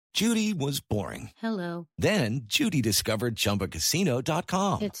Judy was boring. Hello. Then Judy discovered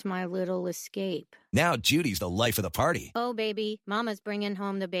ChumbaCasino.com. It's my little escape. Now Judy's the life of the party. Oh, baby, mama's bringing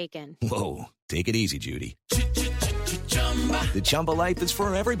home the bacon. Whoa, take it easy, Judy. The Chumba life is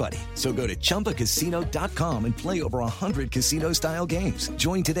for everybody. So go to ChumbaCasino.com and play over 100 casino-style games.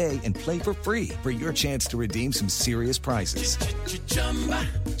 Join today and play for free for your chance to redeem some serious prizes.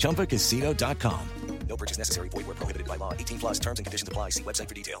 ChumbaCasino.com. No purchase necessary. Void where prohibited by law. 18 plus terms and conditions apply. See website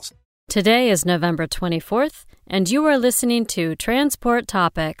for details. Today is November 24th, and you are listening to Transport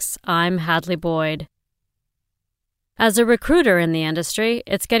Topics. I'm Hadley Boyd. As a recruiter in the industry,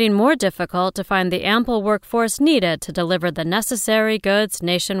 it's getting more difficult to find the ample workforce needed to deliver the necessary goods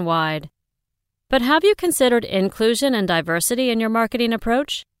nationwide. But have you considered inclusion and diversity in your marketing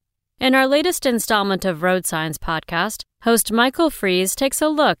approach? In our latest installment of Road Signs podcast, host Michael Fries takes a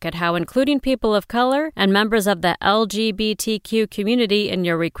look at how including people of color and members of the LGBTQ community in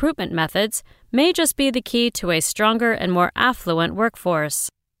your recruitment methods may just be the key to a stronger and more affluent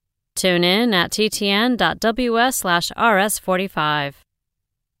workforce. Tune in at ttn.ws/rs45.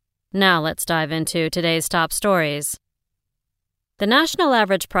 Now let's dive into today's top stories. The national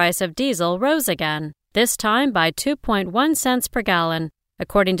average price of diesel rose again, this time by 2.1 cents per gallon,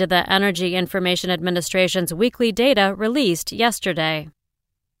 according to the Energy Information Administration's weekly data released yesterday.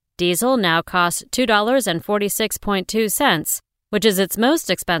 Diesel now costs $2.46.2, which is its most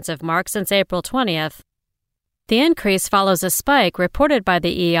expensive mark since April 20th. The increase follows a spike reported by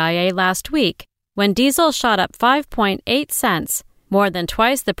the EIA last week, when diesel shot up 5.8 cents, more than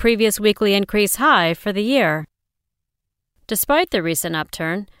twice the previous weekly increase high for the year. Despite the recent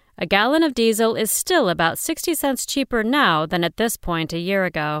upturn, a gallon of diesel is still about 60 cents cheaper now than at this point a year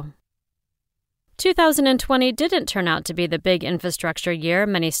ago. 2020 didn't turn out to be the big infrastructure year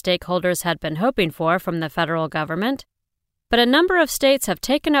many stakeholders had been hoping for from the federal government, but a number of states have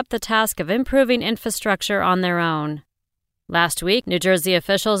taken up the task of improving infrastructure on their own. Last week, New Jersey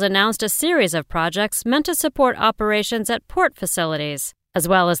officials announced a series of projects meant to support operations at port facilities, as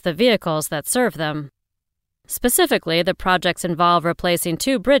well as the vehicles that serve them. Specifically, the projects involve replacing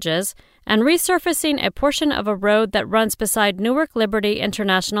 2 bridges and resurfacing a portion of a road that runs beside Newark Liberty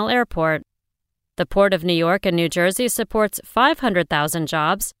International Airport. The Port of New York and New Jersey supports 500,000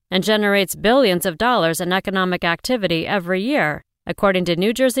 jobs and generates billions of dollars in economic activity every year, according to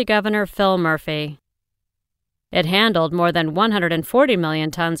New Jersey Governor Phil Murphy. It handled more than 140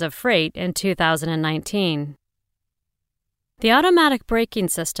 million tons of freight in 2019. The automatic braking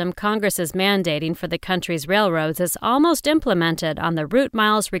system Congress is mandating for the country's railroads is almost implemented on the route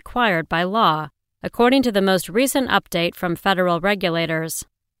miles required by law, according to the most recent update from federal regulators.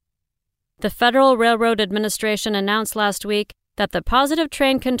 The Federal Railroad Administration announced last week that the Positive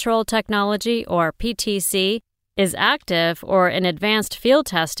Train Control Technology, or PTC, is active or in advanced field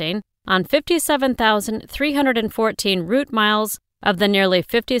testing on 57,314 route miles of the nearly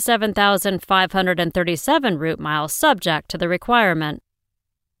 57,537 route miles subject to the requirement.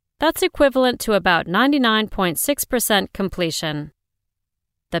 That's equivalent to about 99.6% completion.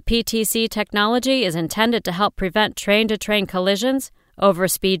 The PTC technology is intended to help prevent train-to-train collisions,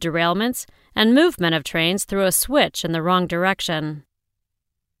 overspeed derailments, and movement of trains through a switch in the wrong direction.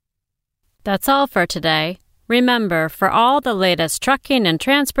 That's all for today. Remember, for all the latest trucking and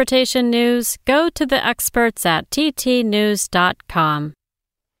transportation news, go to the experts at ttnews.com.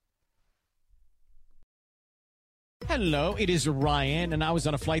 Hello, it is Ryan, and I was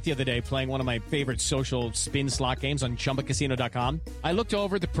on a flight the other day playing one of my favorite social spin slot games on ChumbaCasino.com. I looked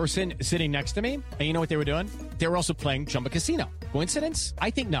over at the person sitting next to me, and you know what they were doing? They were also playing Chumba Casino. Coincidence? I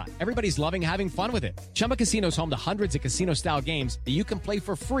think not. Everybody's loving having fun with it. Chumba Casino is home to hundreds of casino-style games that you can play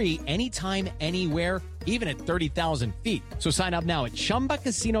for free anytime, anywhere, even at 30,000 feet. So sign up now at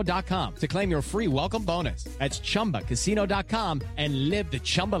ChumbaCasino.com to claim your free welcome bonus. That's ChumbaCasino.com and live the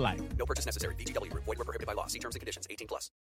Chumba life. No purchase necessary. VGW Group. Void where prohibited by law. See terms and conditions. 18 plus.